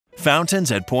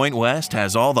Fountains at Point West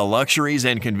has all the luxuries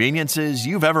and conveniences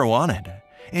you've ever wanted.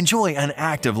 Enjoy an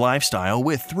active lifestyle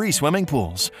with 3 swimming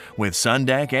pools, with sun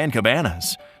deck and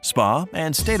cabanas, spa,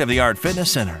 and state-of-the-art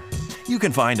fitness center. You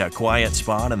can find a quiet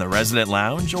spot in the resident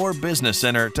lounge or business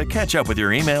center to catch up with your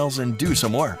emails and do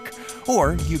some work.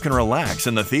 Or you can relax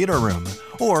in the theater room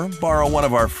or borrow one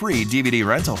of our free DVD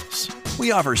rentals.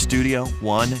 We offer studio,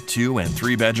 1, 2, and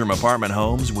 3-bedroom apartment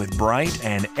homes with bright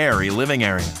and airy living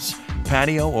areas,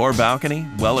 patio or balcony,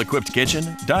 well-equipped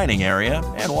kitchen, dining area,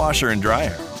 and washer and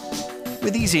dryer.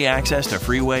 With easy access to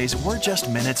freeways, we're just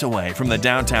minutes away from the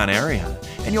downtown area,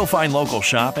 and you'll find local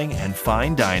shopping and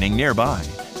fine dining nearby,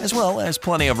 as well as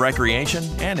plenty of recreation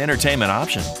and entertainment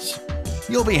options.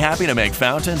 You'll be happy to make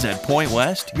Fountains at Point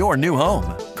West your new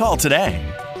home. Call today.